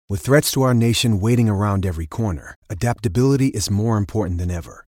With threats to our nation waiting around every corner, adaptability is more important than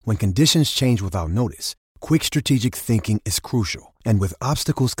ever. When conditions change without notice, quick strategic thinking is crucial. And with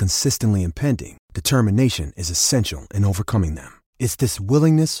obstacles consistently impending, determination is essential in overcoming them. It's this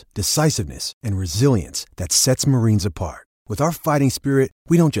willingness, decisiveness, and resilience that sets Marines apart. With our fighting spirit,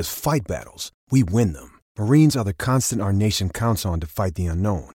 we don't just fight battles, we win them. Marines are the constant our nation counts on to fight the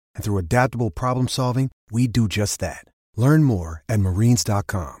unknown. And through adaptable problem solving, we do just that. Learn more at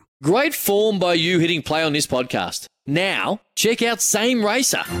marines.com. Great form by you hitting play on this podcast. Now, check out Same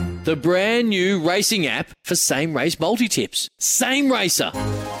Racer, the brand new racing app for same race multi-tips. Same Racer.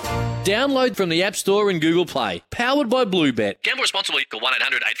 Download from the App Store and Google Play. Powered by Bluebet. Gamble responsibly. Call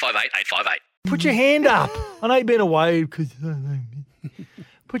 1-800-858-858. Put your hand up. I know you've been away.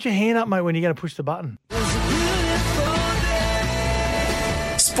 Put your hand up, mate, when you're going to push the button.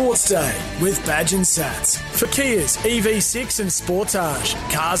 Sportsday with Badge and Sats for Kia's EV6 and Sportage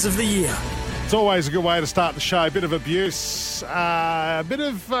Cars of the Year. It's always a good way to start the show. A bit of abuse, a bit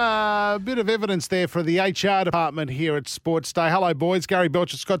of evidence there for the HR department here at Sportsday. Hello, boys. Gary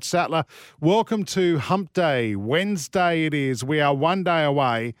Belcher, Scott Sattler. Welcome to Hump Day. Wednesday it is. We are one day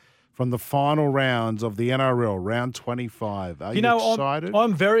away from the final rounds of the NRL, round 25. Are you excited?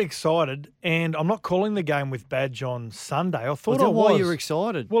 I'm very excited, and I'm not calling the game with Badge on Sunday. I thought I was. Why you're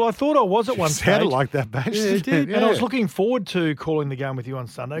excited? Well, I thought I was at one stage. Sounded like that, Badge. Yeah, it did. Yeah. And I was looking forward to calling the game with you on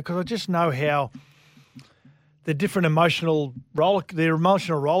Sunday because I just know how the different emotional roller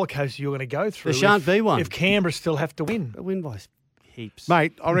coaster you're going to go through. There shan't be one. If Canberra still have to win. They'll win by heaps.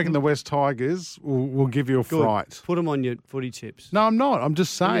 Mate, I reckon the West Tigers will give you a fright. Put them on your footy chips. No, I'm not. I'm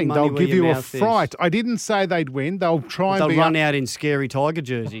just saying money they'll where give your you a mouth fright. I didn't say they'd win. They'll try and They'll be run up. out in scary tiger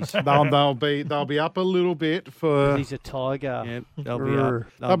jerseys. They'll be up a little bit for. He's a tiger. Yep, they'll be up.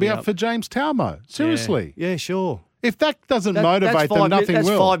 They'll be up for James Talmo. Seriously. Yeah, sure. If that doesn't motivate them, nothing that's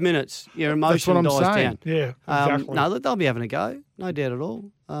will. 5 minutes. Your emotion That's what I'm dies saying. down. Yeah, exactly. No, they'll be having a go. No doubt at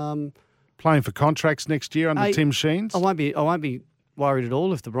all. Playing for contracts next year under Tim Sheens. I won't be worried at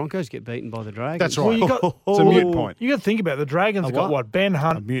all if the Broncos get beaten by the Dragons. That's right. Well, you got, it's a mute point. You got to think about it. The Dragons got what? Ben A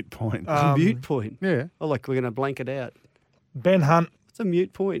Hunt. mute point. A mute point. Yeah. Oh, like we're going to blank it out. Ben Hunt. It's a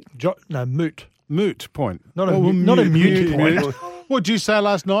mute point. Moot. Moot point. Not a mute point. What did you say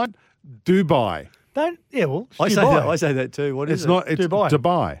last night? Dubai. I say that too. What is It's not. It's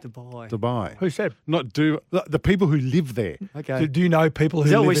Dubai. Dubai. Who said? Not the people who live there. Okay. Do you know people who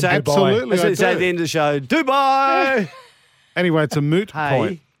Is that live what we in say? Dubai? Absolutely. I Say at do. the end of the show, Dubai. Anyway, it's a moot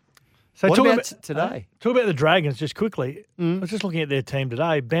point. So What talk about today? Talk about the Dragons just quickly. I was just looking at their team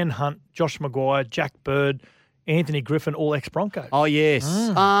today. Ben Hunt, Josh Maguire, Jack Bird, Anthony Griffin, all ex-Broncos. Oh, yes.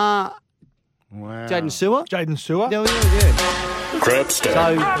 Wow. Jaden Sewer? Jaden Sewer. Yeah.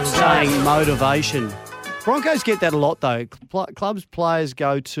 So, saying motivation. Broncos get that a lot, though. Clubs players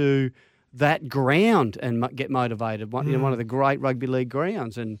go to that ground and get motivated. One of the great rugby league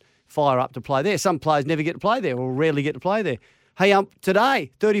grounds and fire up to play there. Some players never get to play there or rarely get to play there. Hey,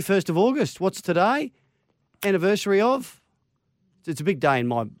 today, 31st of August, what's today? Anniversary of? It's a big day in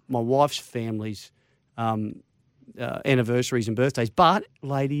my wife's family's anniversaries and birthdays. But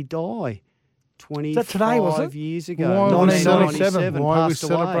Lady Di, 25 years ago, Why are we 1997. Why are we passed away.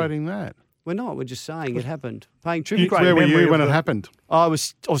 celebrating that? We're not. We're just saying it happened. Paying tribute. Where were you when it happened? I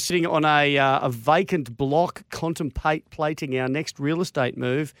was sitting on a vacant block contemplating our next real estate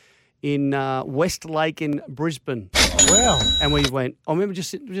move in Westlake in Brisbane. Wow. And we went, I remember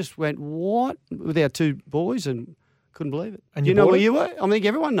just went, what? With our two boys and couldn't believe it. And Do you you know bought where it? you were? I think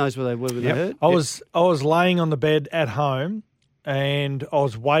everyone knows where they were when they heard. I was laying on the bed at home and I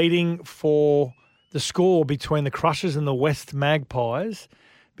was waiting for the score between the Crushers and the West Magpies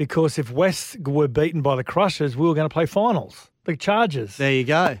because if West were beaten by the Crushers, we were going to play finals. The Chargers. There you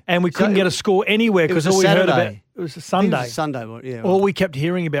go. And we couldn't get a score anywhere because all we heard about it was a Sunday. It was a Sunday, yeah. All we kept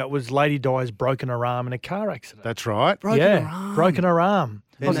hearing about was Lady Di's broken her arm in a car accident. That's right. Broken her arm.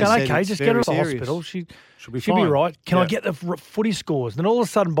 I was Then going, they said okay, it's just get her to the very serious. hospital. She'll be fine. right. Can I Yeah. get the footy scores? Then all of a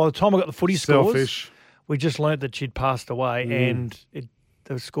sudden, by the time I got the footy scores, Selfish. we just learnt that she'd passed away and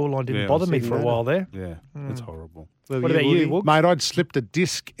the scoreline didn't Yeah, bother me even for a better. while there. Yeah, that's horrible. What about you, Woogs? Mate, I'd slipped a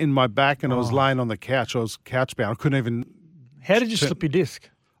disc in my back and I was laying on the couch. I was couch bound. I couldn't even. How did you slip your disc?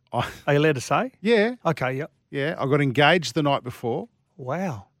 I- Are you allowed to say? Yeah, Okay, yep. yeah. I got engaged the night before,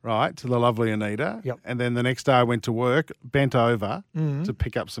 Wow. right, to the lovely Anita. Yep. And then the next day I went to work, bent over to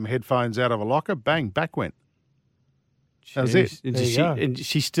pick up some headphones out of a locker. Bang, back went. That was it. And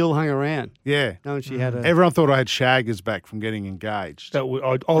she still hung around. Yeah. No, she had a... Everyone thought I had shaggers back from getting engaged. I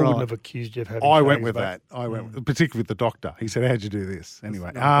wouldn't have accused you of having I went shaggers with back. that. I went, particularly with the doctor. He said, "How'd you do this?"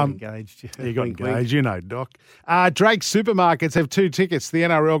 Anyway, engaged. you got engaged, you know, Doc. Drake Supermarkets have 2 tickets to the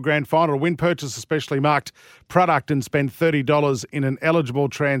NRL Grand Final. Win, purchase a specially marked product and spend $30 in an eligible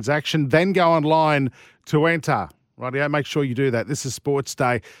transaction. Then go online to enter. Rightio, make sure you do that. This is Sports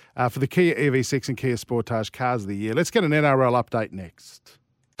Day for the Kia EV6 and Kia Sportage Cars of the Year. Let's get an NRL update next.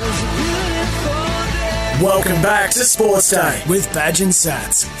 Welcome back to Sports Day with Badge and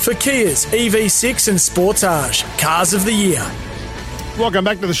Sats for Kia's EV6 and Sportage Cars of the Year. Welcome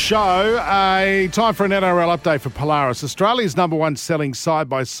back to the show. Time for an NRL update for Polaris, Australia's #1 selling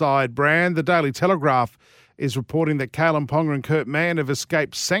side-by-side brand. The Daily Telegraph is reporting that Kalen Ponga and Kurt Mann have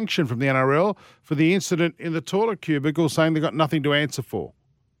escaped sanction from the NRL for the incident in the toilet cubicle, saying they've got nothing to answer for.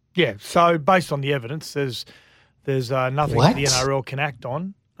 Yeah, so based on the evidence, there's nothing that the NRL can act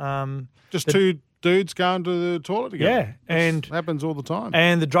on. Just 2 dudes going to the toilet together. Yeah, and this happens all the time.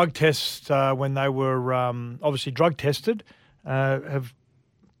 And the drug tests, when they were obviously drug tested, have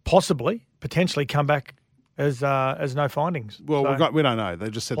potentially come back as no findings. Well, so, we don't know. They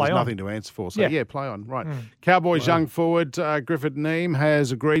just said there's nothing to answer for. So, yeah play on. Right. Cowboys young forward Griffith Neame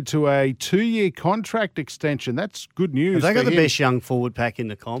has agreed to a 2-year contract extension. That's good news. Have they got the best young forward pack in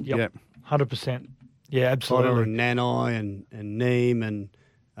the comp? Yep. 100%. Yeah, absolutely. Potter and Nanai and Neame and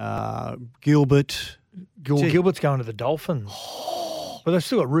Gilbert. Gilbert's going to the Dolphins. But they've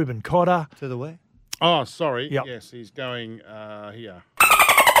still got Ruben Cotter. To the where? Oh, sorry. Yep. Yes, he's going here.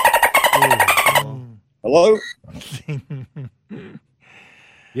 Hello?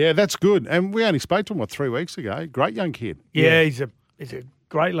 Yeah, that's good. And we only spoke to him, 3 weeks ago? Great young kid. Yeah. He's a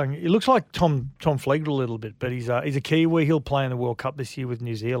great young. He looks like Tom Flegel a little bit, but he's a Kiwi. He'll play in the World Cup this year with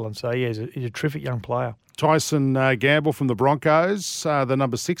New Zealand. So, yeah, he's a terrific young player. Tyson Gamble from the Broncos, the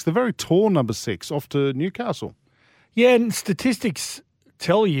 #6, the very tall #6, off to Newcastle. Yeah, and statistics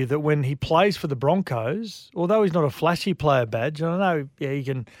tell you that when he plays for the Broncos, although he's not a flashy player, Badge, and I know he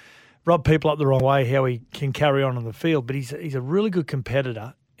can rub people up the wrong way how he can carry on the field, but he's a really good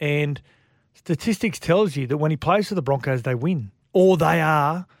competitor. And statistics tells you that when he plays for the Broncos, they win, or they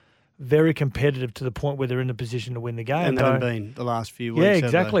are very competitive to the point where they're in a position to win the game. And they haven't been the last few weeks. Yeah,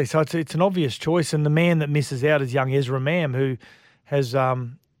 exactly. So it's an obvious choice. And the man that misses out is young Ezra Mam, who has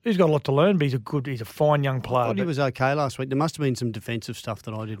he's got a lot to learn, but he's a fine young player. I thought he was okay last week. There must have been some defensive stuff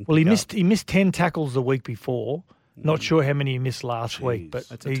that I didn't. Well, he missed 10 tackles the week before. Not sure how many he missed last week, but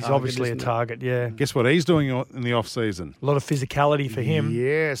he's obviously a target, yeah. Guess what he's doing in the off-season? A lot of physicality for him.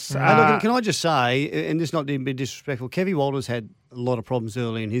 Yes. Look, can I just say, and this not to be disrespectful, Kevy Walters had a lot of problems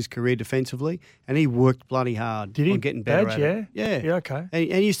early in his career defensively, and he worked bloody hard on getting better at it. Yeah, okay. And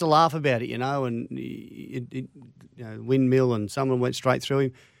he used to laugh about it, and windmill and someone went straight through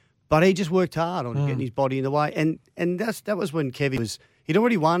him. But he just worked hard on getting his body in the way. And that was when Kevy he'd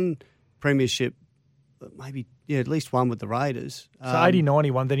already won premiership, maybe at least one with the Raiders. So 80,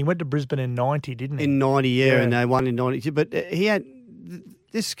 91. Then he went to Brisbane in 90, didn't he? In 90, and they won in 92. But he had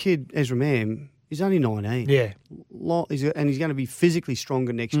this kid, Ezra Mam, he's only 19. Yeah. And he's going to be physically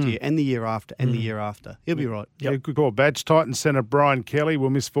stronger next year and the year after and the year after. He'll be right. Yeah, good call, Badge. Titans centre Brian Kelly will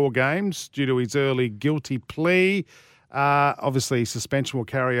miss 4 games due to his early guilty plea. Obviously, suspension will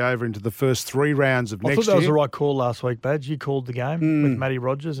carry over into the first 3 rounds of next year. I thought that was the right call last week, Badge. You called the game with Matty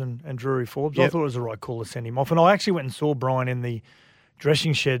Rogers and Drury Forbes. Yep. I thought it was the right call to send him off. And I actually went and saw Brian in the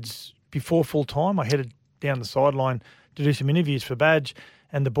dressing sheds before full time. I headed down the sideline to do some interviews for Badge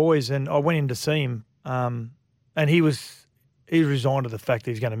and the boys, and I went in to see him. And he resigned to the fact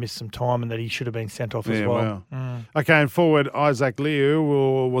that he's going to miss some time and that he should have been sent off as well. Wow. Okay, and forward Isaac Liu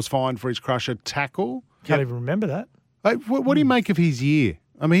was fined for his crusher tackle. Can't even remember that. What do you make of his year?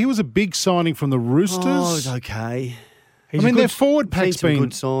 I mean, he was a big signing from the Roosters. Oh, it's okay. Their forward pack's been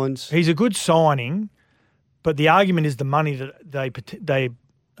good signs. He's a good signing, but the argument is the money that they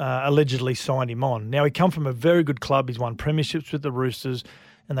allegedly signed him on. Now, he come from a very good club. He's won premierships with the Roosters,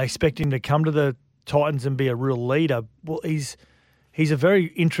 and they expect him to come to the Titans and be a real leader. Well, he's a very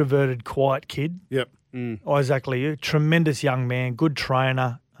introverted, quiet kid. Yep. Isaac Liu, tremendous young man, good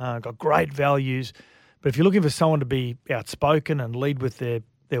trainer, got great values. But if you're looking for someone to be outspoken and lead with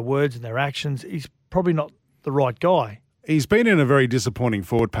their words and their actions, he's probably not the right guy. He's been in a very disappointing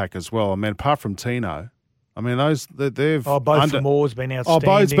forward pack as well. I mean, apart from Tino, they've both from Moore's been outstanding.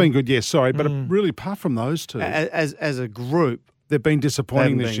 Both's been good, yes, sorry, but really apart from those two, as a group, they've been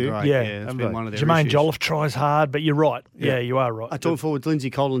disappointing this year. Great. Yeah. It's been one of their Jermaine issues. Jolliffe tries hard, but you're right. Yeah, you are right. I talked forward. Lindsay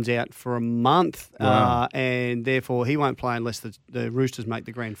Collins out for a month, and therefore he won't play unless the Roosters make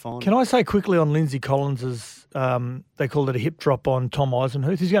the grand final. Can I say quickly on Lindsay Collins's, they called it a hip drop on Tom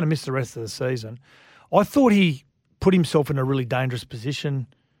Eisenhuth. He's going to miss the rest of the season. I thought he put himself in a really dangerous position,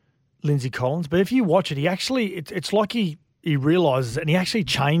 Lindsay Collins. But if you watch it, he actually, it's like he realises and he actually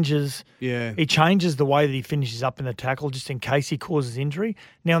changes. Yeah. He changes the way that he finishes up in the tackle just in case he causes injury.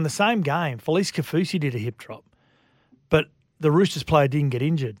 Now, in the same game, Felice Kafusi did a hip drop, but the Roosters player didn't get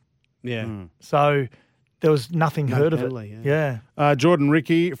injured. Yeah. So there was nothing heard penalty, of it. Yeah. Jordan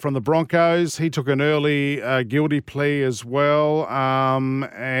Ricky from the Broncos, he took an early guilty plea as well, and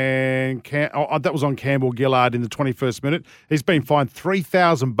that was on Campbell Gillard in the 21st minute. He's been fined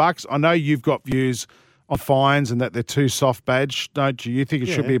 $3,000. I know you've got views on fines and that they're too soft badge, don't you? You think it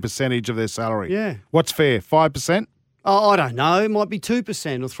should be a percentage of their salary? Yeah. What's fair, 5%? Oh, I don't know. It might be 2% or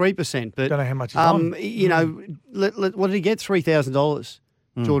 3%, but Don't know how much he's on. you know, what did he get? $3,000.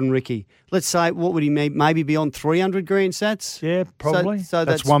 Jordan Ricky. Let's say, what would he maybe be on 300 grand sats? Yeah, probably. So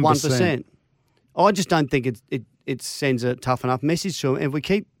that's 1%. I just don't think it sends a tough enough message to him. If we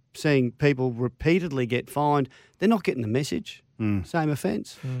keep seeing people repeatedly get fined, they're not getting the message. Same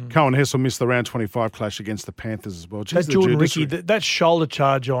offence. Cohen Hessel missed the round 25 clash against the Panthers as well. That Jordan Ricky, that shoulder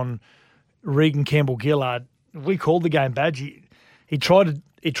charge on Regan Campbell Gillard, we called the game bad. He tried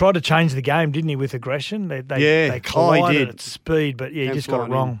to change the game, didn't he, with aggression? They collided at speed, but he just got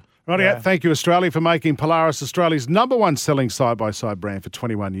it wrong. Right, thank you, Australia, for making Polaris Australia's #1 selling side-by-side brand for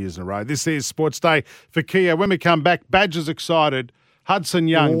 21 years in a row. This is Sports Day for Kia. When we come back, Badgers excited. Hudson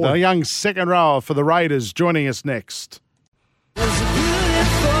Young, the young second rower for the Raiders, joining us next.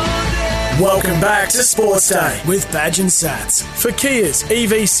 Welcome back to Sports Day with Badge and Sats for Kia's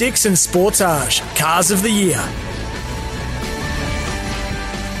EV6 and Sportage Cars of the Year.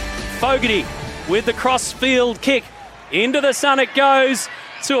 Fogarty with the cross-field kick. Into the sun it goes.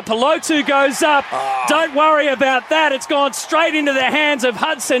 Tuipulotu goes up. Don't worry about that. It's gone straight into the hands of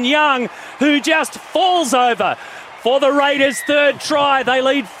Hudson Young, who just falls over for the Raiders' third try. They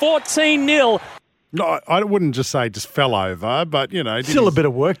lead 14-0. No, I wouldn't just say just fell over, but, you know. Still a bit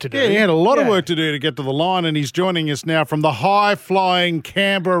of work to do. Yeah, he had a lot of work to do to get to the line, and he's joining us now from the high-flying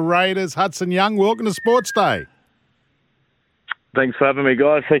Canberra Raiders. Hudson Young, welcome to Sports Day. Thanks for having me,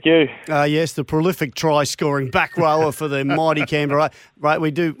 guys. Thank you. Yes, the prolific try-scoring back rower for the mighty Canberra. Right,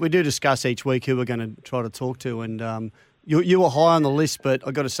 we do discuss each week who we're going to try to talk to, and you were high on the list, but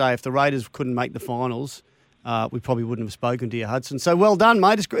I've got to say, if the Raiders couldn't make the finals, we probably wouldn't have spoken to you, Hudson. So well done,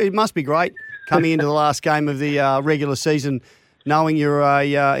 mate. It must be great coming into the last game of the regular season, knowing you're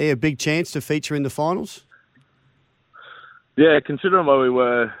a big chance to feature in the finals. Yeah, considering where we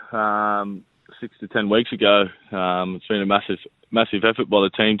were 6 to 10 weeks ago, it's been a massive effort by the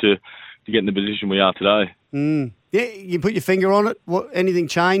team to get in the position we are today. Yeah, you put your finger on it. Anything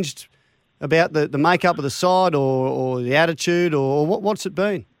changed about the makeup of the side or the attitude, or what's it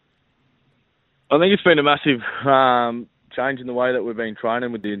been? I think it's been a massive change in the way that we've been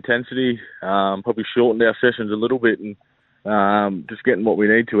training with the intensity. Probably shortened our sessions a little bit and just getting what we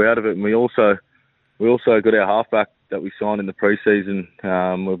need to out of it. And we also got our halfback that we signed in the pre-season.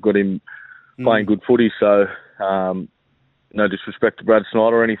 We've got him playing good footy, so no disrespect to Brad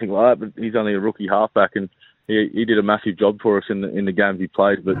Snyder or anything like that, but he's only a rookie halfback, and he did a massive job for us in the games he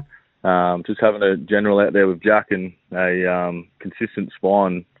played. But just having a general out there with Jack and a consistent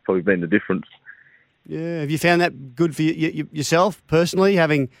spine probably been the difference. Yeah, have you found that good for yourself personally,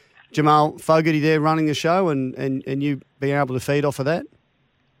 having Jamal Fogarty there running the show and you being able to feed off of that?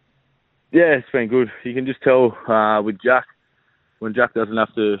 Yeah, it's been good. You can just tell with Jack, when Jack doesn't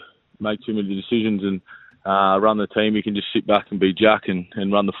have to make too many decisions and run the team, he can just sit back and be Jack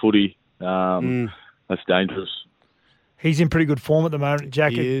and run the footy. That's dangerous. He's in pretty good form at the moment,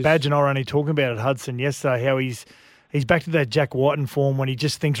 Jack. Badge and I were only talking about it, Hudson, yesterday, how he's back to that Jack Whiten form when he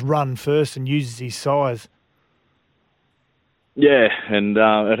just thinks run first and uses his size. Yeah, and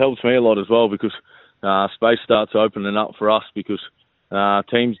it helps me a lot as well because space starts opening up for us because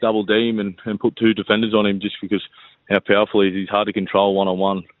teams double deem and put two defenders on him just because how powerful he is. He's hard to control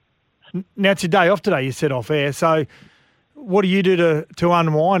one-on-one. Now, it's your day off today, you said off air. So what do you do to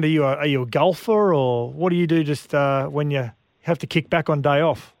unwind? Are you a golfer, or what do you do just when you have to kick back on day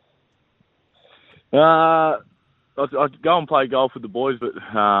off? I go and play golf with the boys, but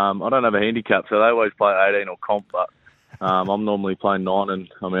I don't have a handicap, so they always play 18 or comp, but I'm normally playing 9 and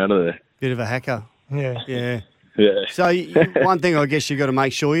I'm out of there. Bit of a hacker. Yeah. So one thing I guess you've got to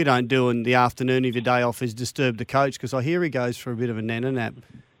make sure you don't do in the afternoon of your day off is disturb the coach, because I hear he goes for a bit of a nana nap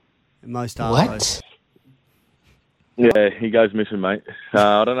most days. Yeah, he goes missing, mate.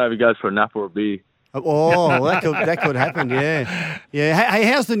 I don't know if he goes for a nap or a beer. Oh, that could happen. Yeah. Hey,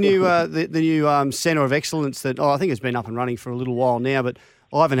 how's the new Centre of Excellence that I think it's been up and running for a little while now, but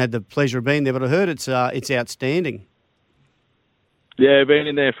I haven't had the pleasure of being there. But I heard it's outstanding. Yeah, been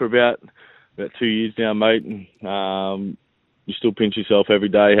in there for about 2 years now, mate. And, you still pinch yourself every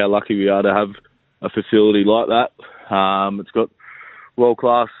day how lucky we are to have a facility like that. It's got world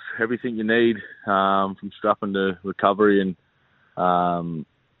class everything you need, from strapping to recovery, and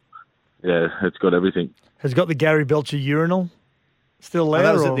it's got everything. Has it got the Gary Belcher urinal still there?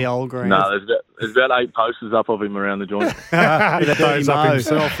 That was at the old ground. No, there's about 8 posters up of him around the joint. He throws up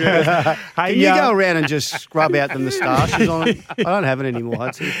himself. Yeah. Can you go around and just scrub out the moustaches on it? I don't have it anymore,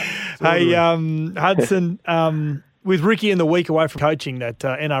 Hudson. Hey, Hudson, with Ricky in the week away from coaching, that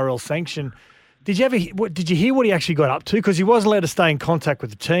NRL sanction, did you hear what he actually got up to? Because he wasn't allowed to stay in contact with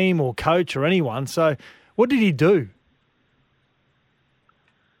the team or coach or anyone. So what did he do?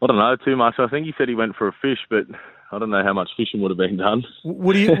 I don't know too much. I think he said he went for a fish, but I don't know how much fishing would have been done.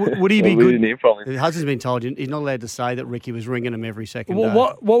 Would he be we good? didn't hear from him. Hudson's been told he's not allowed to say that Ricky was ringing him every second Well,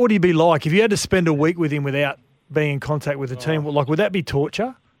 day. what would he be like if you had to spend a week with him without being in contact with the team? Like, would that be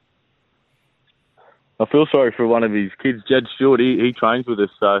torture? I feel sorry for one of his kids, Jed Stewart. He trains with us,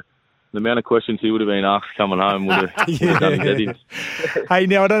 so the amount of questions he would have been asked coming home would have done his head in. Hey,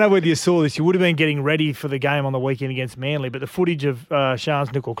 now, I don't know whether you saw this. You would have been getting ready for the game on the weekend against Manly, but the footage of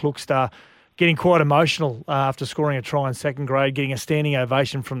Shans Nickel-Klukstar getting quite emotional after scoring a try in second grade, getting a standing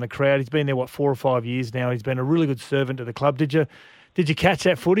ovation from the crowd. He's been there, 4 or 5 years now. He's been a really good servant to the club. Did you catch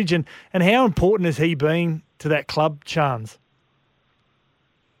that footage? And how important has he been to that club, Shans?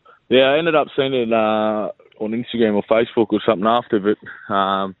 Yeah, I ended up seeing it on Instagram or Facebook or something after, but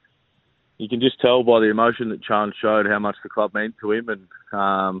you can just tell by the emotion that Chance showed how much the club meant to him, and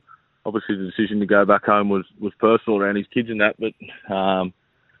obviously the decision to go back home was personal around his kids and that, but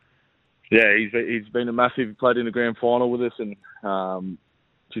he's been a massive, played in the grand final with us, and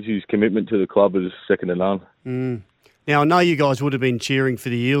just his commitment to the club is second to none. Mm. Now, I know you guys would have been cheering for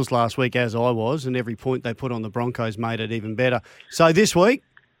the Eels last week, as I was, and every point they put on the Broncos made it even better. So this week,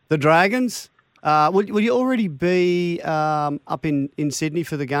 the Dragons, will you already be up in Sydney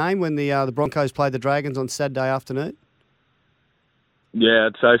for the game when the Broncos play the Dragons on Saturday afternoon? Yeah,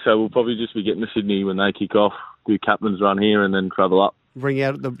 I'd say so. We'll probably just be getting to Sydney when they kick off, do captain's run here, and then travel up. Bring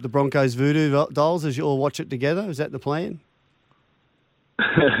out the Broncos voodoo dolls as you all watch it together? Is that the plan?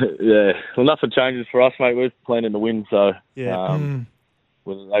 Yeah. Well, nothing changes for us, mate. We're planning to win, so yeah.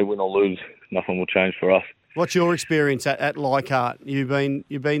 Whether they win or lose, nothing will change for us. What's your experience at Leichhardt? You've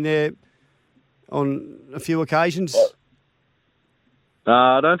been there on a few occasions?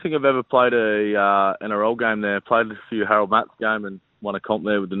 I don't think I've ever played a NRL game there. Played a few Harold Matt's game and won a comp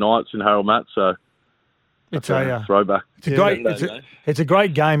there with the Knights and Harold Matt, so it's a throwback. It's a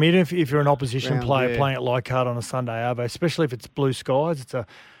great game, even if you're an opposition Round, player yeah. playing at Leichhardt on a Sunday arvo, especially if it's blue skies.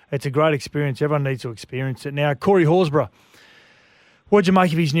 It's a great experience. Everyone needs to experience it. Now, Corey Horsburgh, what'd you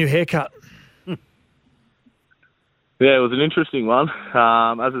make of his new haircut? Yeah, it was an interesting one.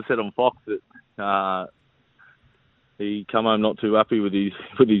 As I said on Fox, he come home not too happy with his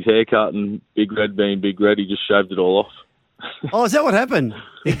haircut, and Big Red being Big Red, he just shaved it all off. Oh, is that what happened?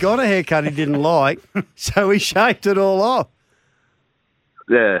 He got a haircut he didn't like, so he shaved it all off.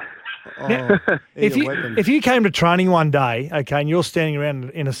 Yeah. Oh, if you came to training one day, okay, and you're standing around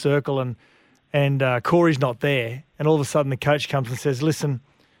in a circle and Corey's not there, and all of a sudden the coach comes and says, listen,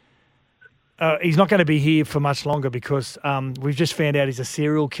 he's not going to be here for much longer because we've just found out he's a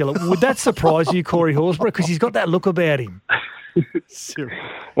serial killer. Would that surprise you, Corey Horsburgh? Because he's got that look about him.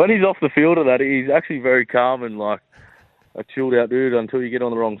 When he's off the field of that, he's actually very calm and like a chilled out dude until you get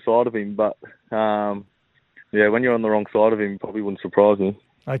on the wrong side of him. But when you're on the wrong side of him, probably wouldn't surprise me.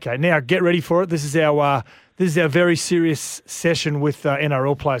 Okay, now get ready for it. This is our very serious session with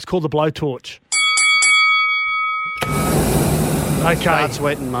NRL players called the Blowtorch. Okay. Start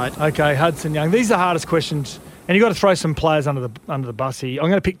sweating, mate. Okay, Hudson Young. These are the hardest questions, and you've got to throw some players under the bus here. I'm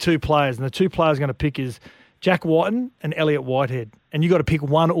going to pick 2 players, and the 2 players I'm going to pick is Jack Whiten and Elliot Whitehead. And you've got to pick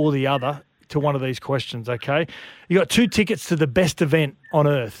one or the other to one of these questions, okay? You got 2 tickets to the best event on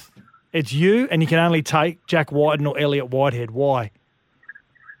earth. It's you, and you can only take Jack Whiten or Elliot Whitehead. Why?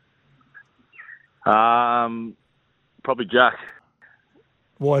 Probably Jack.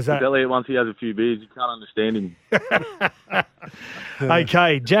 Why is that? Elliot, once he has a few beers, you can't understand him.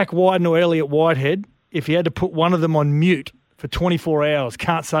 Okay, Jack Whiten or Elliot Whitehead, if you had to put one of them on mute for 24 hours,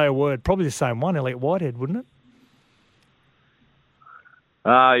 can't say a word, probably the same one, Elliot Whitehead, wouldn't it?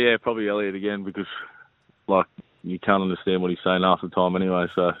 Yeah, probably Elliot again because, you can't understand what he's saying half the time anyway,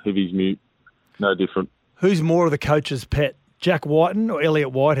 so if he's mute, no different. Who's more of the coach's pet, Jack Whiten or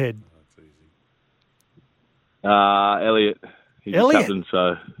Elliot Whitehead? Elliot. He's the captain,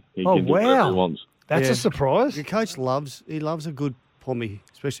 so he can do whatever he wants. That's a surprise. The coach loves a good pommy,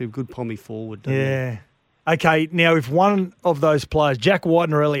 especially a good pommy forward. Doesn't Yeah. Okay, now if one of those players, Jack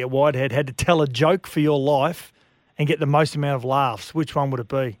Whiten or Elliot Whitehead, had to tell a joke for your life and get the most amount of laughs, which one would it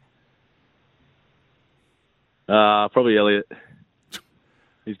be? Probably Elliot.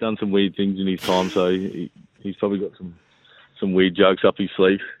 He's done some weird things in his time, so he's probably got some weird jokes up his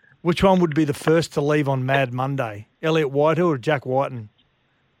sleeve. Which one would be the first to leave on Mad Monday? Elliot Whitehead or Jack Whiten?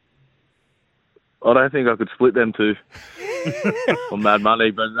 I don't think I could split them two on Mad Monday,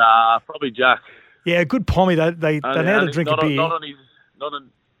 but probably Jack. Yeah, good pommy. They know how to drink a beer.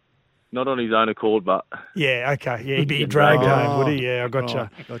 Not on his own accord, but yeah, okay, yeah, he'd be dragged home, would he? Yeah, I gotcha.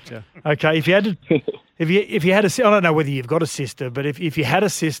 Okay, if you had to, if you had I don't know whether you've got a sister, but if you had a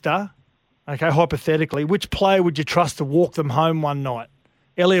sister, okay, hypothetically, which player would you trust to walk them home one night?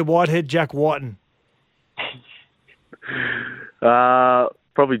 Elliot Whitehead, Jack Whiten.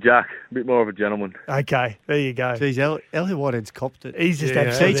 Probably Jack. A bit more of a gentleman. Okay, there you go. Geez, Elliot Whitehead's copped it. He's just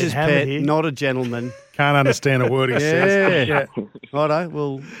absolutely teacher's pet, not a gentleman. Can't understand a word he says. Yeah. Righto,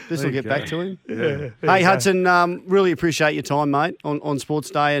 well, this will get back to him. Yeah. Hey, Hudson, really appreciate your time, mate, on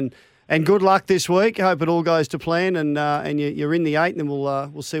Sports Day, and good luck this week. Hope it all goes to plan, and you're in the 8, and then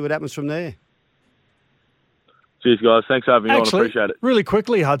we'll see what happens from there. Cheers, guys. Thanks for having me on. Actually, Appreciate it. Really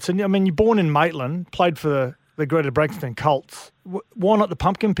quickly, Hudson, I mean, you're born in Maitland, played for the Greta Branxton Colts. Why not the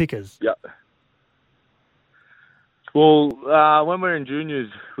Pumpkin Pickers? Yeah. Well, when we're in juniors,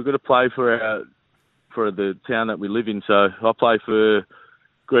 we've got to play for the town that we live in. So I play for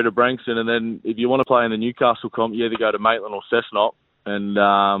Greta Branxton, and then if you want to play in the Newcastle comp, you either go to Maitland or Cessnock. And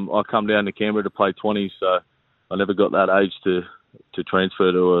I come down to Canberra to play 20s, so I never got that age to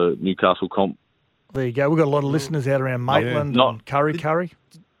transfer to a Newcastle comp. There you go. We've got a lot of listeners out around Maitland and Curry.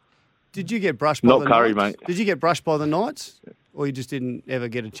 Did you get brushed by Not the Curry, Knights? mate. Did you get brushed by the Knights? Or you just didn't ever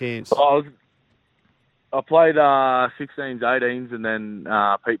get a chance? I played 16s, 18s, and then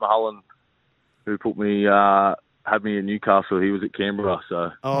Pete Mulholland, who had me in Newcastle, he was at Canberra.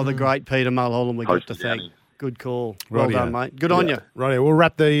 So the great Peter Mulholland, we got to thank. Good call. Well done, mate. Good on you. Right, we'll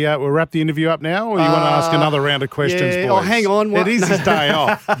wrap the interview up now, or you want to ask another round of questions, boys? Oh, hang on. It is his day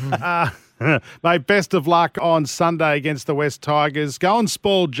off. Mate, best of luck on Sunday against the West Tigers. Go and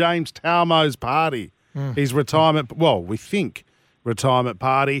spoil James Talmo's party. His retirement, we think, retirement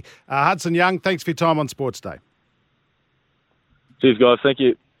party. Hudson Young, thanks for your time on Sports Day. Cheers, guys. Thank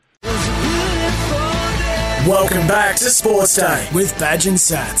you. Welcome back to Sports Day with Badge and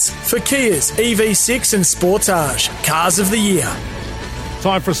Sats for Kia's EV6 and Sportage Cars of the Year.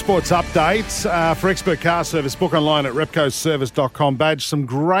 Time for a sports update. For expert car service, book online at repcoservice.com. Badge, some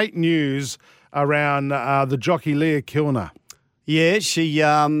great news around the jockey Leah Kilner. Yeah, she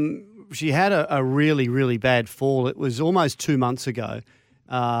had a really, really bad fall. It was almost 2 months ago,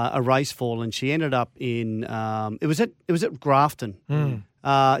 a race fall, and she ended up in it was at Grafton.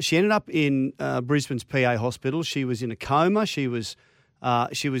 She ended up in Brisbane's PA hospital. She was in a coma. She was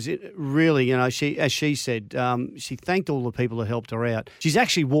really, as she said, she thanked all the people that helped her out. She's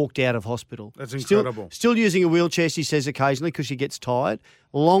actually walked out of hospital. That's incredible. Still using a wheelchair, she says, occasionally because she gets tired.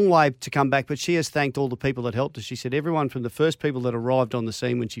 A long way to come back, but she has thanked all the people that helped her. She said everyone from the first people that arrived on the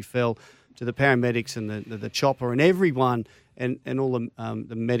scene when she fell to the paramedics and the chopper and everyone and all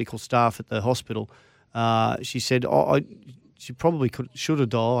the medical staff at the hospital. She said, she probably should have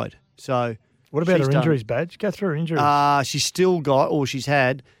died. So... What about her injuries, Badge? Go through her injuries. She's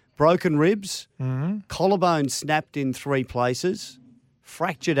had broken ribs, collarbone snapped in 3 places,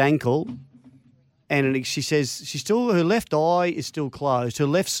 fractured ankle, and she says her left eye is still closed. Her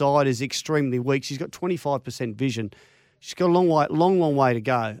left side is extremely weak. She's got 25% vision. She's got a long way to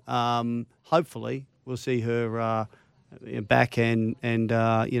go. Hopefully, we'll see her back and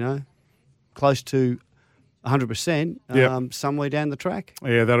close to 100% somewhere down the track.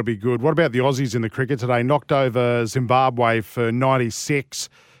 Yeah, that'll be good. What about the Aussies in the cricket today? Knocked over Zimbabwe for 96,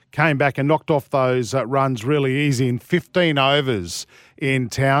 came back and knocked off those runs really easy in 15 overs in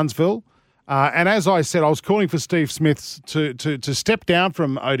Townsville. And as I said, I was calling for Steve Smith to step down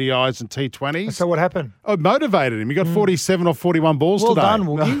from ODIs and T20s. So what happened? Oh, it motivated him. He got 47 off 41 balls today. Well done,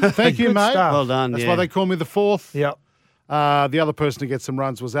 Woogie. Thank you, mate. Stuff. Well done, That's why they call me the fourth. Yep. The other person to get some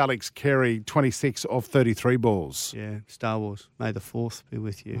runs was Alex Carey, 26 off 33 balls. Yeah, Star Wars. May the 4th be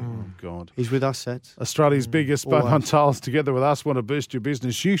with you. Oh, God. He's with us, Sats. Australia's biggest Boat Huntals together with us want to boost your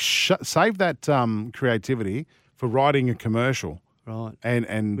business. You save that creativity for writing a commercial Right.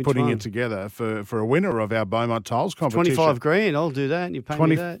 and Which putting one? it together for a winner of our Beaumont Tiles competition. 25 grand, I'll do that. And you pay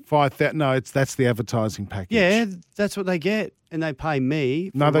me that. 25,000. No, that's the advertising package. Yeah, that's what they get. And they pay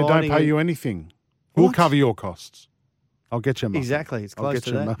me. No, for they don't writing pay it. you anything. We'll What? cover your costs. I'll get you a muffin. Exactly. It's I'll close get to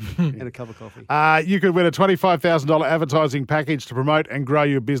you a that. muffin. And a cup of coffee. You could win a $25,000 advertising package to promote and grow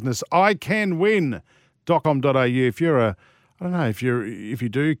your business. iCanWin.com.au. If you're if you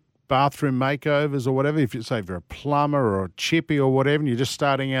do bathroom makeovers or whatever, if you're a plumber or a chippy or whatever, and you're just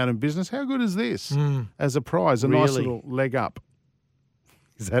starting out in business, how good is this as a prize? A nice Really? little leg up.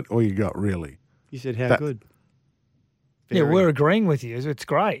 Is that all you got, really? You said how good? Yeah, we're agreeing with you. It's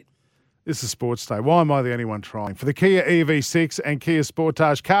great. This is Sports Day. Why am I the only one trying? For the Kia EV6 and Kia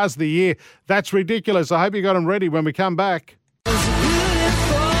Sportage Cars of the Year, that's ridiculous. I hope you got them ready when we come back.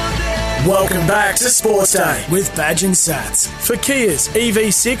 Welcome back to Sports Day with Badge and Sats for Kia's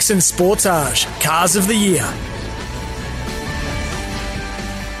EV6 and Sportage Cars of the Year.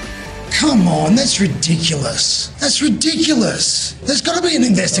 Come on, that's ridiculous. That's ridiculous. There's got to be an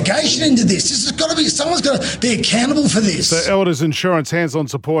investigation into this. Someone's got to be accountable for this. So Elders Insurance, hands-on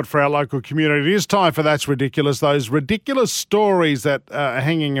support for our local community. It is time for That's Ridiculous. Those ridiculous stories that are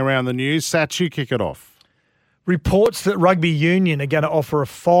hanging around the news. Sats, you kick it off. Reports that Rugby Union are going to offer a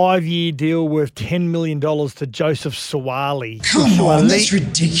 5-year deal worth $10 million to Joseph Suwali. Come on, that's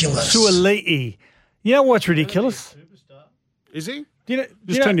ridiculous. Suwali'i. You know what's ridiculous? Is he?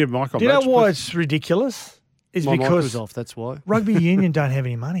 Just turn your mic on. Do you know Badge, why please. it's ridiculous? Is My mic because was off, that's why. Rugby Union don't have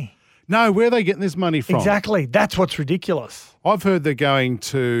any money. No, where are they getting this money from? Exactly. That's what's ridiculous. I've heard they're going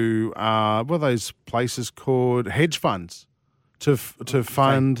to, what are those places called? Hedge funds to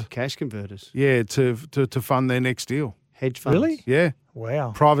fund. Cash converters. Yeah, to fund their next deal. Hedge funds. Really? Yeah.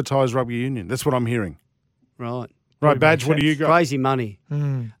 Wow. Privatise Rugby Union. That's what I'm hearing. Right. Right, Badge, what do you got? Crazy money.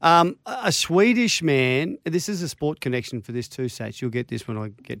 A Swedish man, this is a sport connection for this too, Sats. You'll get this when I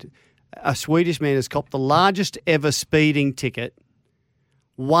get it. A Swedish man has copped the largest ever speeding ticket,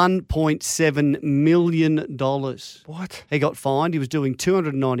 $1.7 million. What? He got fined. He was doing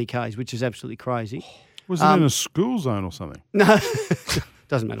 290 Ks, which is absolutely crazy. Was it in a school zone or something? No,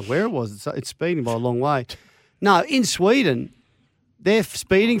 doesn't matter where it was. It's speeding by a long way. No, in Sweden, their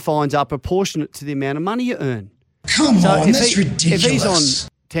speeding fines are proportionate to the amount of money you earn. Come on, that's ridiculous. If he's on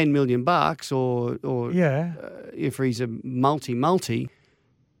 $10 million or Yeah. if he's a multi,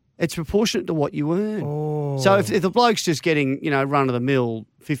 it's proportionate to what you earn. Oh. So if the bloke's just getting, run of the mill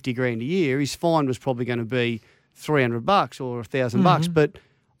 $50,000 a year, his fine was probably going to be $300 or $1,000. But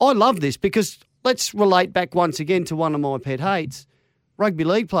I love this because let's relate back once again to one of my pet hates. Rugby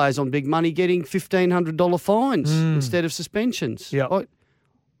league players on big money getting $1,500 fines instead of suspensions. Yeah.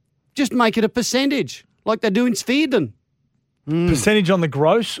 Just make it a percentage like they do in Sweden. Percentage on the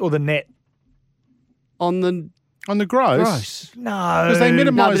gross or the net? On the gross? No. Because they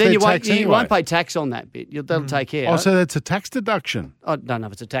minimise their tax anyway. You won't pay tax on that bit. They'll take out. Oh, so that's a tax deduction. I don't know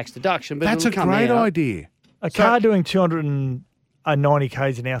if it's a tax deduction, but That's a it'll come great out. idea. A car doing 290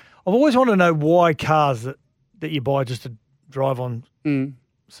 Ks an hour. I've always wanted to know why cars that you buy just to drive on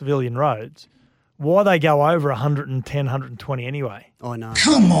civilian roads, why they go over 110, 120 anyway. I know.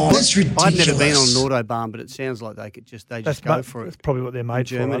 Come on, that's ridiculous. I've never been on an autobahn, but it sounds like they just go for That's it. probably what they're made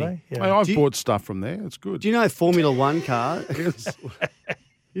for, Germany. are they? Hey, Yeah. I've bought stuff from there. It's good. Do you know Formula One cars?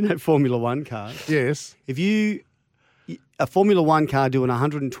 Formula One cars? Yes. If a Formula One car doing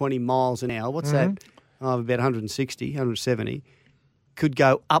 120 miles an hour, what's that? Oh, about 160, 170, could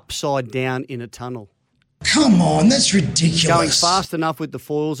go upside down in a tunnel. Come on, that's ridiculous. Going fast enough with the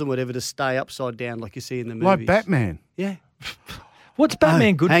foils and whatever to stay upside down like you see in the movies. Like Batman. Yeah. What's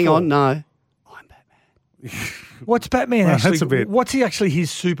Batman good Hang for? on, no. I'm Batman. What's Batman No, actually? that's a bit- What's he actually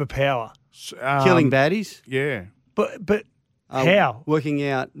his superpower? Killing baddies. Yeah. But how? Working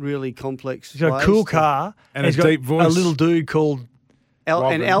out really complex He's got a ways cool to- car And he's a got deep voice. a little dude called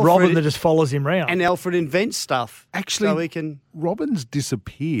And Robin that just follows him around. And Alfred invents stuff. Actually, so he can. Robin's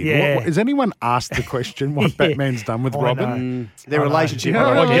disappeared. Yeah. Has anyone asked the question what Yeah. Batman's done with I Robin? know. Their I know. relationship.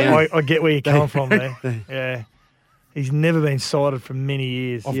 Yeah, broke down. I get where you're coming from there. Yeah. He's never been sighted for many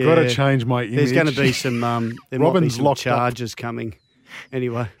years. I've got to change my image. There's going to be some. There might be Robin's some locked up. charges coming.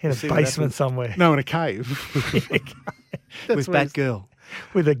 Anyway, In we'll a see what basement happens. somewhere No, in a cave. with Batgirl.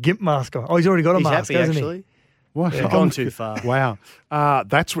 with a gimp mask on. Oh, he's already got a He's mask, happy hasn't actually. What? Yeah, gone too far. Wow.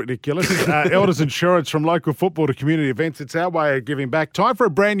 That's ridiculous. Elders Insurance, from local football to community events. It's our way of giving back. Time for a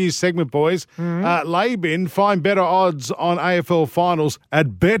brand new segment, boys. Laban, find better odds on AFL finals at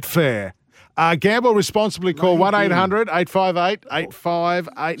Betfair. Gamble responsibly. Call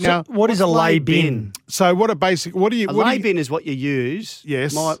 1-800-858-858. So what is a lay bin? So what do you? A lay bin is what you use.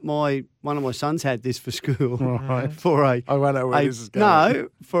 Yes. One of my sons had this for school. Right. For a I won't know where this is going. No,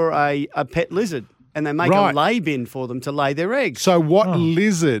 for a pet lizard. And they make a lay bin for them to lay their eggs. So what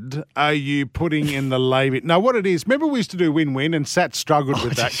lizard are you putting in the lay bin? No, what it is, remember we used to do win-win and Sat struggled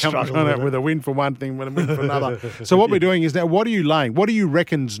with that, coming on it with a win for one thing and a win for another. So what we're doing is now, what are you laying? What do you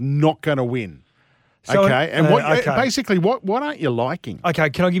reckon's not going to win? So, okay, and basically, what aren't you liking? Okay,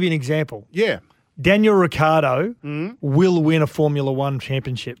 can I give you an example? Yeah. Daniel Ricciardo will win a Formula One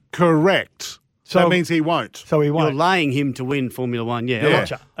championship. Correct. So that means he won't. So he won't. You're laying him to win Formula One, yeah.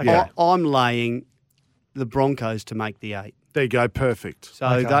 Gotcha. Okay. I'm laying the Broncos to make the 8. There you go, perfect.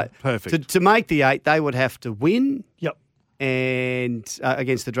 So perfect. To make the 8, they would have to win. Yep. And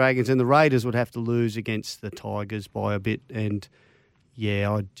against the Dragons, and the Raiders would have to lose against the Tigers by a bit. And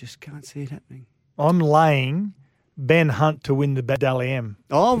yeah, I just can't see it happening. I'm laying Ben Hunt to win the Dally M.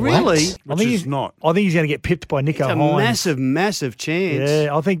 Oh, really? I think he's going to get pipped by Nico Hines. Massive chance.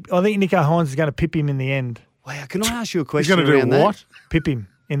 Yeah, I think Nico Hines is going to pip him in the end. Wow, can I ask you a question He's going around to do what? that? Pip him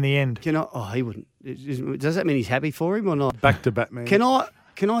in the end. He wouldn't. Does that mean he's happy for him or not? Back to Batman. Can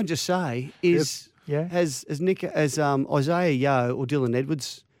I just say, has Isaiah Yeo or Dylan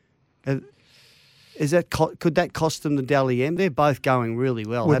Edwards, could that cost them the Dally M? They're both going really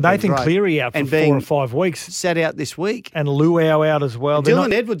well. With Nathan Cleary out for 4 or 5 weeks. Sat out this week. And Luau out as well.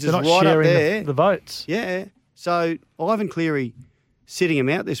 Dylan Edwards is right up there. The votes. Yeah. So Ivan Cleary sitting him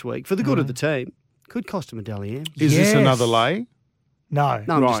out this week for the good of the team could cost him a Dally M. Is this another lay? No.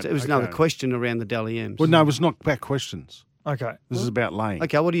 No, it was another question around the Dally M's. Well, no, it was not about questions. Okay. This is about laying.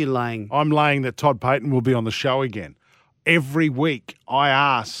 Okay, what are you laying? I'm laying that Todd Payton will be on the show again. Every week I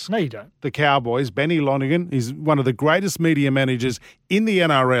ask No, you don't. the Cowboys, Benny Lonergan, he's one of the greatest media managers in the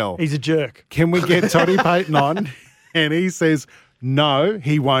NRL. He's a jerk. Can we get Toddy Payton on? And he says, no,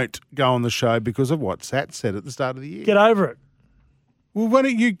 he won't go on the show because of what Sat said at the start of the year. Get over it. Well, why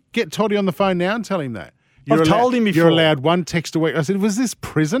don't you get Toddy on the phone now and tell him that? I've told him before. You're allowed one text a week. I said, was this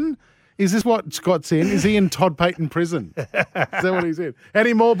prison? Is this what Scott's in? Is he in Todd Payton prison? Is that what he's in?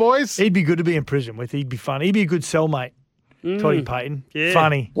 Any more, boys? He'd be good to be in prison with. He'd be fun. He'd be a good cellmate. Toddy Payton. Yeah.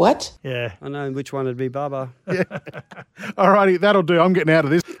 Funny. What? Yeah. I know which one it'd be, Bubba. All righty, that'll do. I'm getting out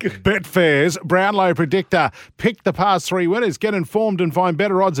of this. Betfair's Brownlow Predictor. Pick the past 3 winners. Get informed and find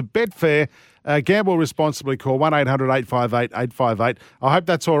better odds at Betfair. Gamble responsibly. Call 1-800-858-858. I hope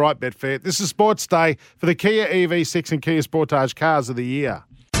that's all right, Betfair. This is Sports Day for the Kia EV6 and Kia Sportage Cars of the Year.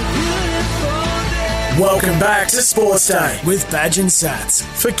 Welcome back to Sports Day with Badge and Sats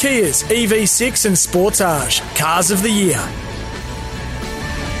for Kia's EV6 and Sportage Cars of the Year.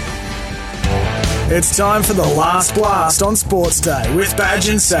 It's time for the last blast on Sports Day with Badge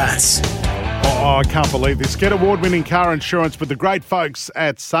and Sats. Oh, I can't believe this. Get award-winning car insurance with the great folks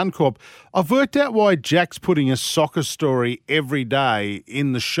at Suncorp. I've worked out why Jack's putting a soccer story every day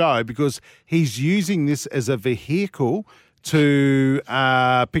in the show, because he's using this as a vehicle to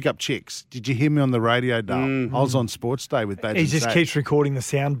pick up chicks. Did you hear me on the radio, Dale? Mm-hmm. I was on Sports Day with Badge. He just keeps recording the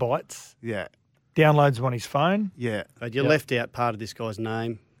sound bites. Yeah. Downloads them on his phone. Yeah. But you left out part of this guy's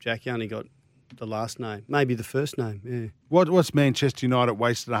name, Jack. You only got the last name, maybe the first name. Yeah. What's Manchester United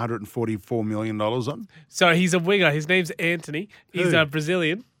wasted $144 million on? So he's a winger. His name's Anthony. He's a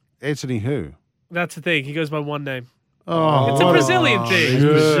Brazilian. Anthony who? That's the thing. He goes by one name. Oh, it's a Brazilian thing. These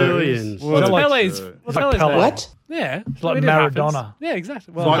Brazilians. What's Pele's Pele. name? What? Yeah. It's like I mean, it Maradona. happens. Yeah,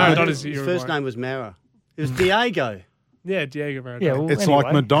 exactly. Well, like Maradona's His first name was Mara. It was Diego. Yeah, Diego Maradona. Yeah, well, It's anyway.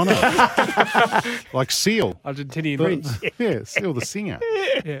 like Madonna. Like Seal. Argentinian Prince. Yeah, Seal the singer.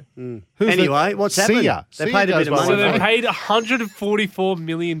 Yeah. Anyway, what's happened? Sia. They Sia paid a goes bit of by So money. they paid $144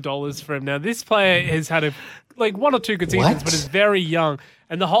 million for him. Now, this player has had one or two good seasons, What? but is very young.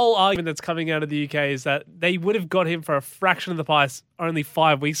 And the whole argument that's coming out of the UK is that they would have got him for a fraction of the price only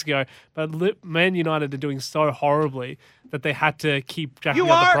 5 weeks ago. But Man United are doing so horribly that they had to keep jacking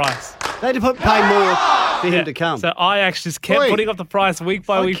up the price. They had to pay more for him to come. So Ajax just kept putting up the price week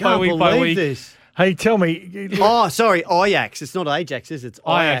by week by I week can't by believe week. this. Hey, tell me. Oh, sorry, Ajax. It's not Ajax, is it? It's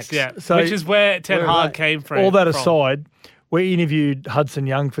Ajax, Ajax. yeah. So- which is where Ten Where are Hag they? came from. All that aside, we interviewed Hudson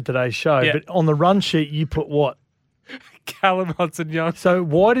Young for today's show, Yeah. but on the run sheet you put what? Callum Hudson-Young. So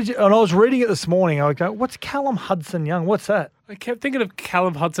why did you? And I was reading it this morning. I go, "What's Callum Hudson-Young? What's that?" I kept thinking of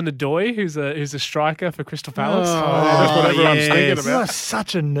Callum Hudson-Odoi, who's a striker for Crystal Palace. That's what everyone's yes. thinking You are about.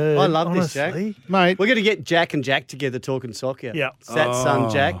 such a nerd. I love this, Jack. honestly. Mate, We're going to get Jack and Jack together talking soccer. Yeah. Sat's son,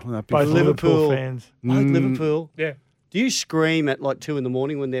 Jack. that'd be Both fun. Liverpool fans. Both Liverpool. Yeah, Do you scream at like 2 a.m.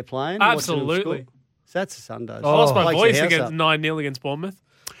 when they're playing? Watching them absolutely. score? Sat's a son does. I lost my Wakes voice the house against up. 9-0 against Bournemouth.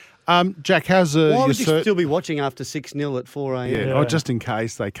 Jack, how's Why your would you search? still be watching after 6-0 at 4 a.m.? Yeah, just in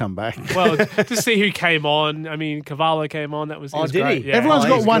case they come back. Well, to see who came on. I mean, Cavallo came on. That was, Oh, was did great. he? Yeah. Everyone's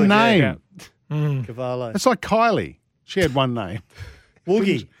got he's one good, name. Yeah. Cavallo. It's like Kylie. She had one name.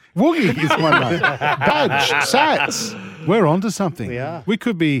 Woogie. Woogie is one name. Badge, Sats. We're on to something. We are. We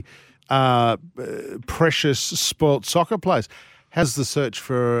could be precious, spoilt soccer players. How's the search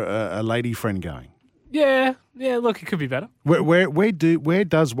for a lady friend going? Yeah. Look, it could be better. Where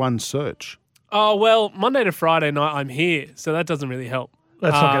does one search? Oh, well, Monday to Friday night, I'm here, so that doesn't really help.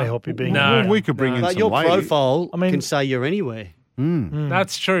 That's not going to help you being no. Well, we could bring in But some your ladies. profile can say you're anywhere.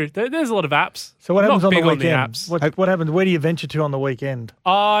 That's true. There's a lot of apps. So what I'm happens not on the big weekend? apps. What happens? Where do you venture to on the weekend?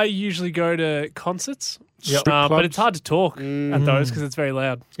 I usually go to concerts, Strip but clubs? it's hard to talk at those because it's very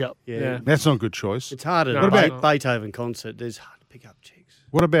loud. Yep. Yeah. That's not a good choice. It's hard at No, a but- Beethoven concert. It's hard to pick up chicks.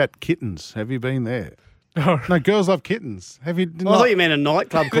 What about kittens? Have you been there? No, girls love kittens. Have you? I thought you meant a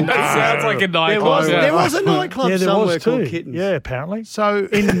nightclub called That Kittens. sounds like a There nightclub. was a nightclub Yeah, there somewhere was too. called Kittens. Yeah, apparently. So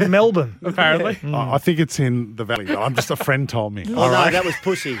In Melbourne. Apparently. I think it's in the valley. I'm just a friend told me. Oh, All no, right. that was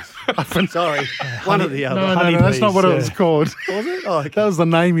Pussies. Sorry. One or the other. No, that's not what it was yeah. called. Was it? Oh, okay. That was the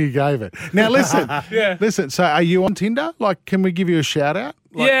name you gave it. Now listen, Yeah. listen. So, are you on Tinder? Like, can we give you a shout out?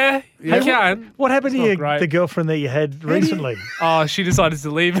 Yeah, you can. What happened It's to not great. the girlfriend that you had recently? Oh, she decided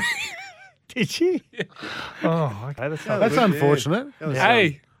to leave me. Did she? Oh, okay. That's not That's good. unfortunate.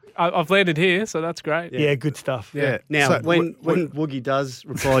 Hey, I've landed here, so that's great. Yeah, good stuff. Yeah. Now, So, when Woogie does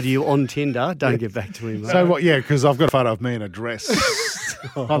reply to you on Tinder, don't get back to him. Mate. So what? Yeah, because I've got a photo of me in a dress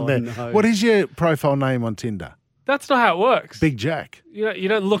on there. no. What is your profile name on Tinder? That's not how it works. Big Jack. You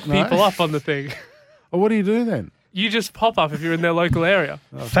don't look people up on the thing. Or what do you do then? You just pop up if you're in their local area.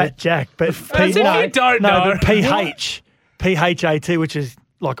 Fat Jack, but As if you don't know. but PHAT, which is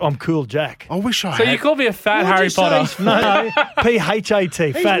like I'm cool Jack. I wish I So had. you call me a fat What'd Harry you say? Potter? No,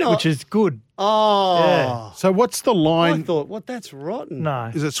 PHAT, fat, not- which is good. Oh. So what's the I line? thought, what? That's rotten.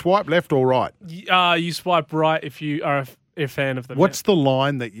 No. Is it swipe left or right? You swipe right if you are a fan of them. What's the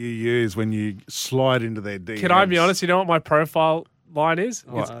line that you use when you slide into their DMs? Can I be honest? You know what my profile line is?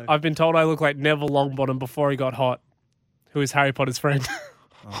 What? It's, I've been told I look like Neville Longbottom before he got hot, who is Harry Potter's friend.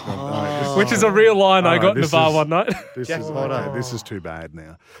 Which is a real line I got in the bar one night. This Jack is, Potter. okay, this is too bad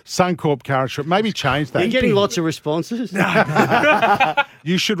now. Suncorp Current Shop. Maybe change that. You're getting lots of responses.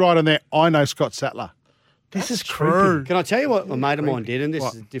 You should write on there, I know Scott Sattler. This is creepy. Can I tell you what a mate of mine did? And this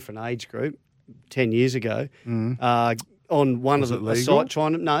is a different age group, 10 years ago, on one Was of it the legal? site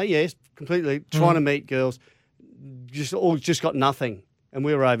trying to, yes, completely, trying to meet girls, just got nothing. And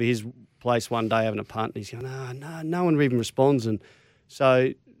we were over his place one day having a punt, and he's going, no one even responds. And so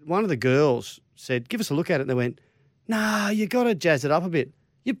one of the girls said, give us a look at it. And they went, nah, you got to jazz it up a bit.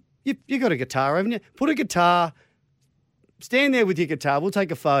 You got a guitar, haven't you? Put a guitar, stand there with your guitar. We'll take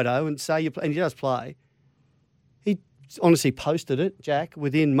a photo and say and he does play. He honestly posted it, Jack,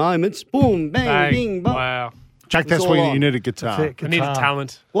 within moments. Boom, bang, bing, bong. Wow. Jack, that's all why on. you need a guitar. That's it, I need a guitar.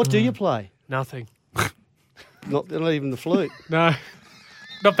 talent. What do you play? Nothing. Not even the flute. No.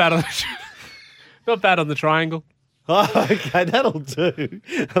 Not bad on the not bad on the triangle. Oh, okay, that'll do.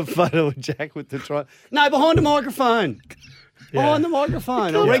 A photo of Jack with the No, behind the microphone. Behind the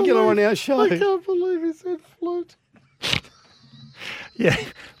microphone. A regular on our show. I can't believe he said flute. Yeah,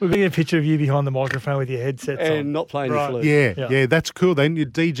 we're going to get a picture of you behind the microphone with your headsets And on. not playing Right. the flute. Yeah, yeah, that's cool. Then you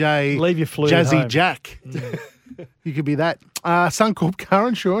DJ Leave your flute at Jazzy home. Jack. You could be that. Suncorp Car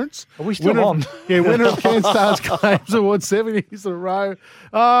Insurance. Are we still winner on? Winner of Ken Stars Claims Award 7 years in a row.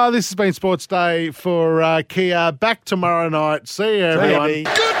 This has been Sports Day for Kia. Back tomorrow night. See you, everyone. Maybe.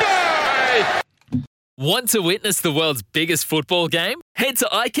 Want to witness the world's biggest football game? Head to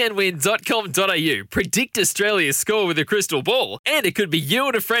iCanWin.com.au, predict Australia's score with a crystal ball, and it could be you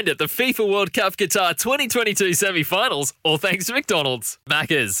and a friend at the FIFA World Cup Qatar 2022 semi-finals, all thanks to McDonald's.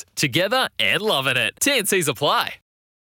 Maccas, together and loving it. TNCs apply.